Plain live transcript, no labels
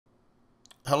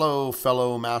Hello,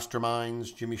 fellow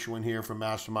masterminds. Jimmy Schwinn here from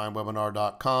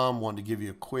mastermindwebinar.com. Wanted to give you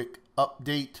a quick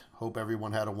update. Hope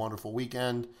everyone had a wonderful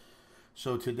weekend.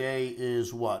 So today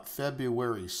is what?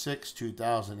 February 6,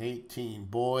 2018.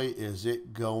 Boy, is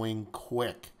it going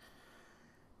quick.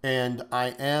 And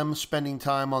I am spending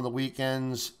time on the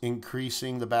weekends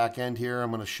increasing the back end here. I'm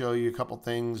going to show you a couple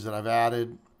things that I've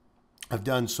added. I've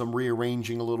done some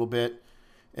rearranging a little bit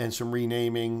and some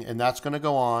renaming, and that's going to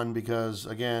go on because,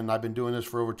 again, I've been doing this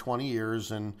for over 20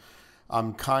 years, and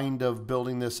I'm kind of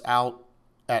building this out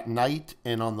at night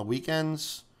and on the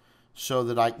weekends so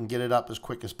that I can get it up as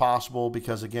quick as possible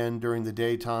because, again, during the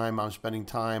daytime, I'm spending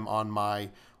time on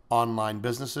my online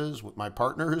businesses with my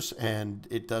partners, and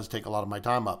it does take a lot of my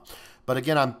time up. But,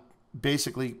 again, I'm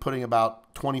basically putting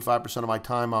about 25% of my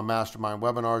time on mastermind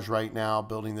webinars right now,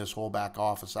 building this whole back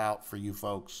office out for you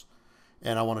folks.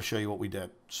 And I want to show you what we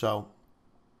did. So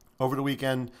over the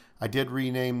weekend, I did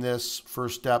rename this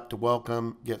first step to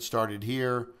welcome, get started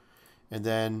here, and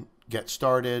then get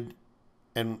started.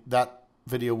 And that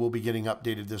video will be getting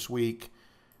updated this week.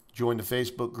 Join the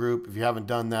Facebook group. If you haven't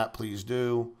done that, please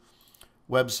do.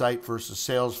 Website versus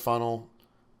sales funnel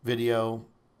video.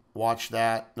 Watch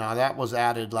that. Now that was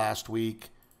added last week.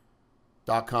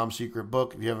 .com secret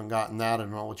book. If you haven't gotten that, I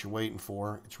don't know what you're waiting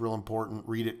for. It's real important.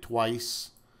 Read it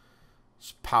twice.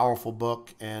 It's a powerful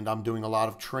book, and I'm doing a lot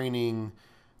of training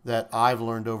that I've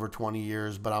learned over 20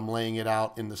 years, but I'm laying it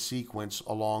out in the sequence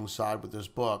alongside with this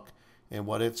book and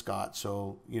what it's got.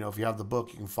 So, if you have the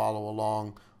book, you can follow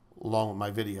along with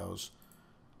my videos.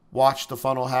 Watch the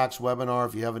Funnel Hacks webinar.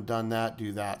 If you haven't done that,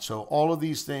 do that. So all of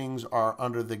these things are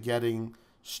under the getting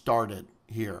started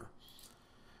here.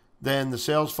 Then the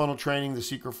sales funnel training, the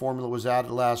secret formula was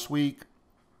added last week,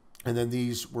 and then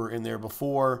these were in there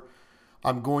before.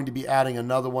 I'm going to be adding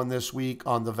another one this week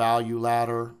on the value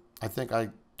ladder. I think I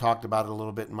talked about it a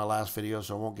little bit in my last video,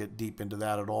 so I won't get deep into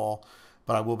that at all,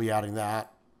 but I will be adding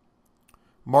that.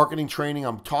 Marketing training,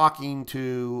 I'm talking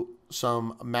to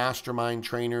some mastermind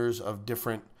trainers of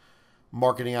different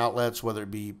marketing outlets, whether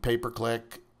it be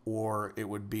pay-per-click or it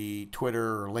would be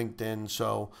Twitter or LinkedIn.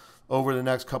 So over the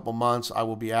next couple months, I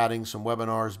will be adding some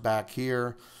webinars back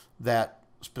here that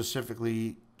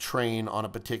specifically train on a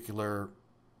particular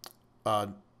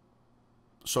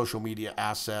social media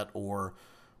asset or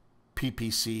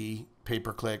PPC,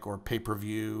 pay-per-click or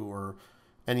pay-per-view or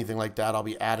anything like that. I'll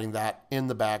be adding that in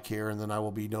the back here, and then I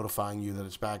will be notifying you that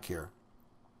it's back here.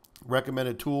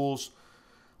 Recommended tools.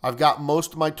 I've got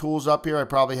most of my tools up here. I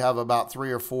probably have about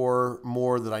 3 or 4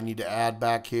 more that I need to add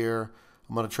back here.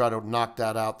 I'm going to try to knock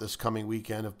that out this coming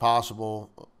weekend if possible.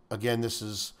 Again, this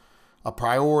is a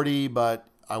priority, but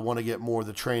I want to get more of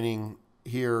the training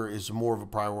here is more of a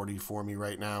priority for me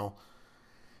right now.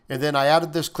 And then I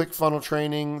added this ClickFunnels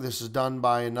training. This is done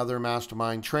by another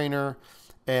mastermind trainer.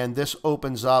 And this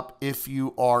opens up if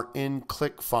you are in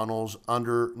ClickFunnels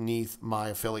underneath my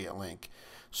affiliate link.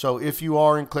 So if you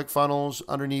are in ClickFunnels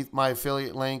underneath my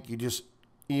affiliate link, you just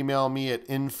email me at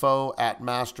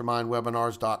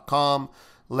info@mastermindwebinars.com.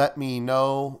 Let me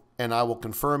know and I will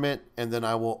confirm it, and then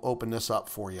I will open this up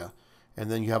for you.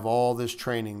 And then you have all this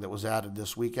training that was added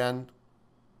this weekend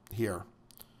here.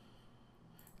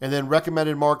 And then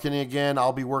recommended marketing, again,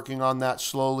 I'll be working on that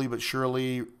slowly but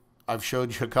surely. I've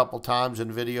showed you a couple times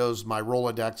in videos. My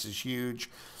Rolodex is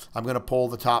huge. I'm going to pull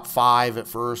the top 5 at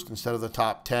first instead of the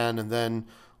top 10. And then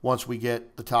once we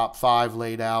get the top 5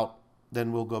 laid out,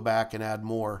 then we'll go back and add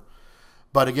more.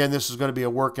 But again, this is going to be a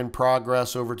work in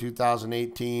progress over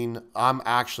 2018. I'm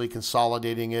actually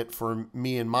consolidating it for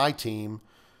me and my team.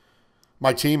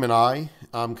 My team and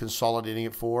I'm consolidating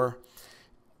it for.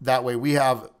 That way we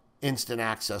have instant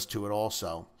access to it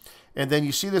also. And then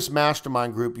you see this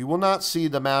mastermind group. You will not see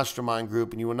the mastermind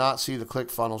group and you will not see the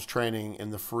ClickFunnels training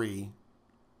in the free.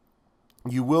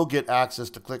 You will get access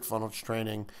to ClickFunnels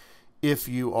training if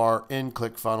you are in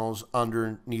ClickFunnels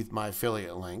underneath my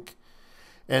affiliate link.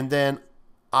 And then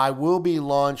I will be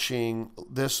launching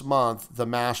this month the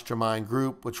mastermind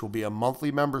group, which will be a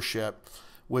monthly membership,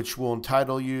 which will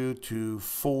entitle you to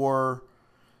 4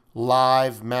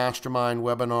 live mastermind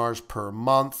webinars per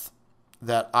month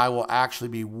that I will actually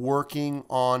be working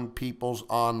on people's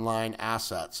online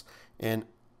assets and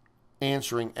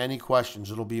answering any questions.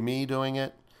 It'll be me doing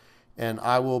it, and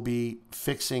I will be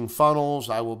fixing funnels.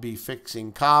 I will be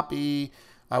fixing copy.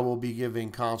 I will be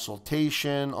giving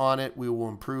consultation on it. We will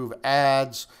improve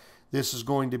ads. This is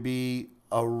going to be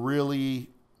a really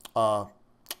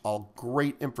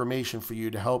great information for you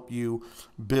to help you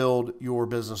build your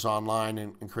business online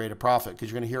and create a profit, because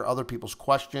you're going to hear other people's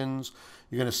questions.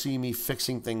 You're going to see me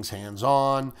fixing things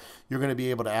hands-on. You're going to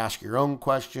be able to ask your own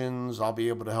questions. I'll be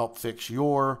able to help fix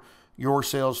your your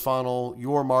sales funnel,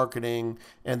 your marketing,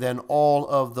 and then all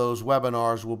of those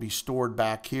webinars will be stored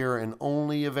back here and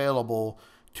only available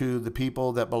to the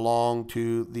people that belong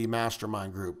to the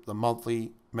mastermind group, the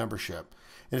monthly membership.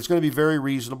 And it's going to be very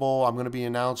reasonable. I'm going to be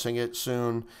announcing it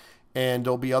soon, and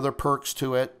there'll be other perks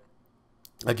to it.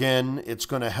 Again, it's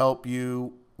going to help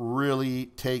you really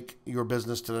take your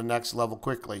business to the next level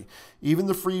quickly. Even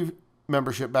the free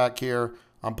membership back here,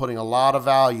 I'm putting a lot of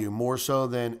value, more so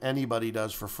than anybody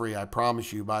does for free. I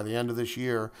promise you, by the end of this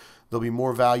year, there'll be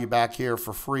more value back here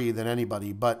for free than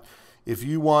anybody. But if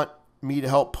you want me to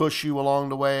help push you along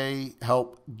the way,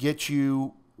 help get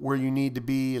you where you need to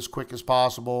be as quick as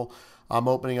possible, I'm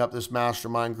opening up this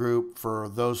mastermind group for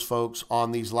those folks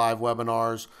on these live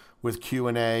webinars with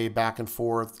Q&A, back and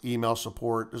forth, email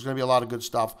support. There's going to be a lot of good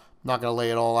stuff. I'm not going to lay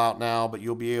it all out now, but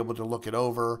you'll be able to look it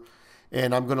over.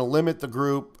 And I'm going to limit the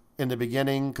group in the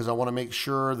beginning because I want to make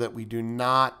sure that we do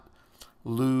not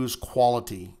lose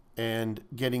quality and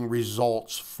getting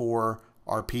results for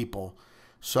our people.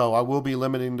 So I will be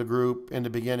limiting the group in the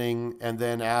beginning, and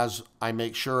then as I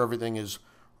make sure everything is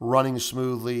running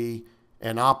smoothly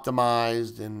and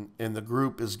optimized and the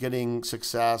group is getting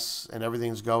success and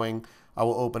everything's going, I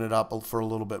will open it up for a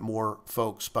little bit more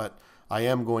folks, but I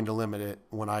am going to limit it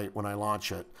when I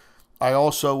launch it. I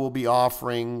also will be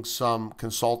offering some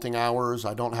consulting hours.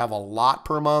 I don't have a lot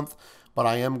per month, but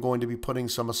I am going to be putting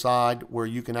some aside where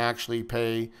you can actually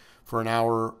pay for an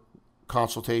hour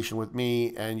consultation with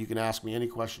me, and you can ask me any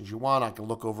questions you want. I can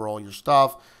look over all your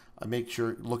stuff. I make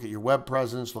sure, look at your web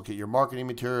presence, look at your marketing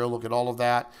material, look at all of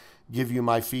that, give you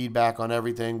my feedback on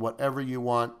everything. Whatever you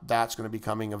want, that's going to be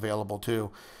coming available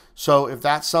too. So if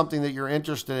that's something that you're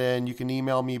interested in, you can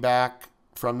email me back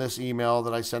from this email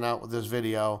that I sent out with this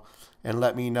video and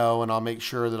let me know, and I'll make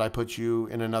sure that I put you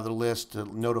in another list to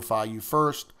notify you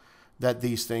first that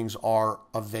these things are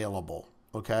available,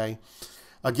 okay?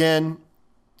 Again,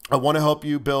 I want to help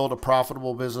you build a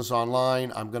profitable business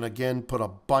online. I'm going to, again, put a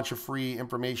bunch of free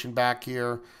information back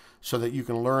here so that you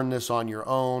can learn this on your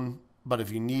own. But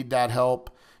if you need that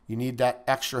help, you need that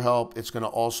extra help, it's going to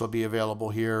also be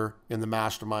available here in the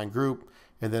mastermind group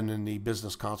and then in the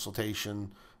business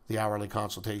consultation, the hourly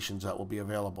consultations that will be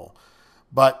available.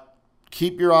 But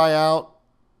keep your eye out.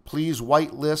 Please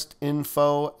whitelist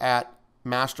info at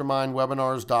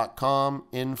mastermindwebinars.com,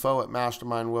 info at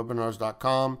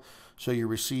mastermindwebinars.com, so you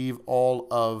receive all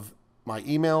of my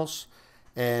emails.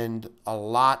 And a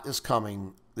lot is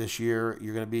coming this year.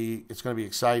 It's going to be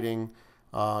exciting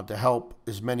to help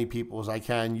as many people as I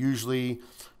can. Usually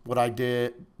what I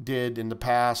did in the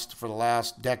past for the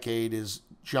last decade is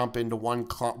jump into one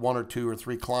or two or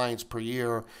three clients per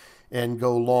year and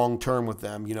go long term with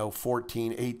them,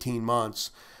 14, 18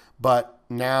 months. But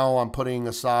now I'm putting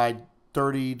aside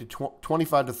 25 to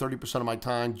 30% of my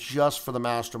time just for the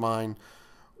mastermind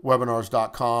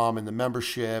webinars.com and the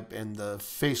membership and the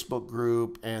Facebook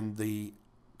group and the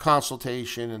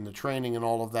consultation and the training and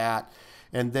all of that.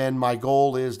 And then my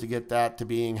goal is to get that to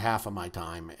being half of my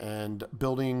time and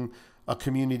building a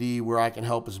community where I can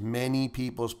help as many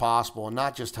people as possible, and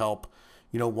not just help,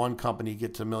 one company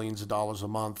get to millions of dollars a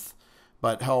month,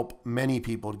 but help many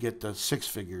people to get to 6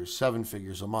 figures, 7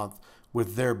 figures a month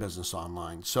with their business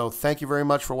online. So thank you very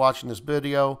much for watching this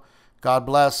video. God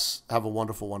bless. Have a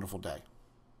wonderful, wonderful day.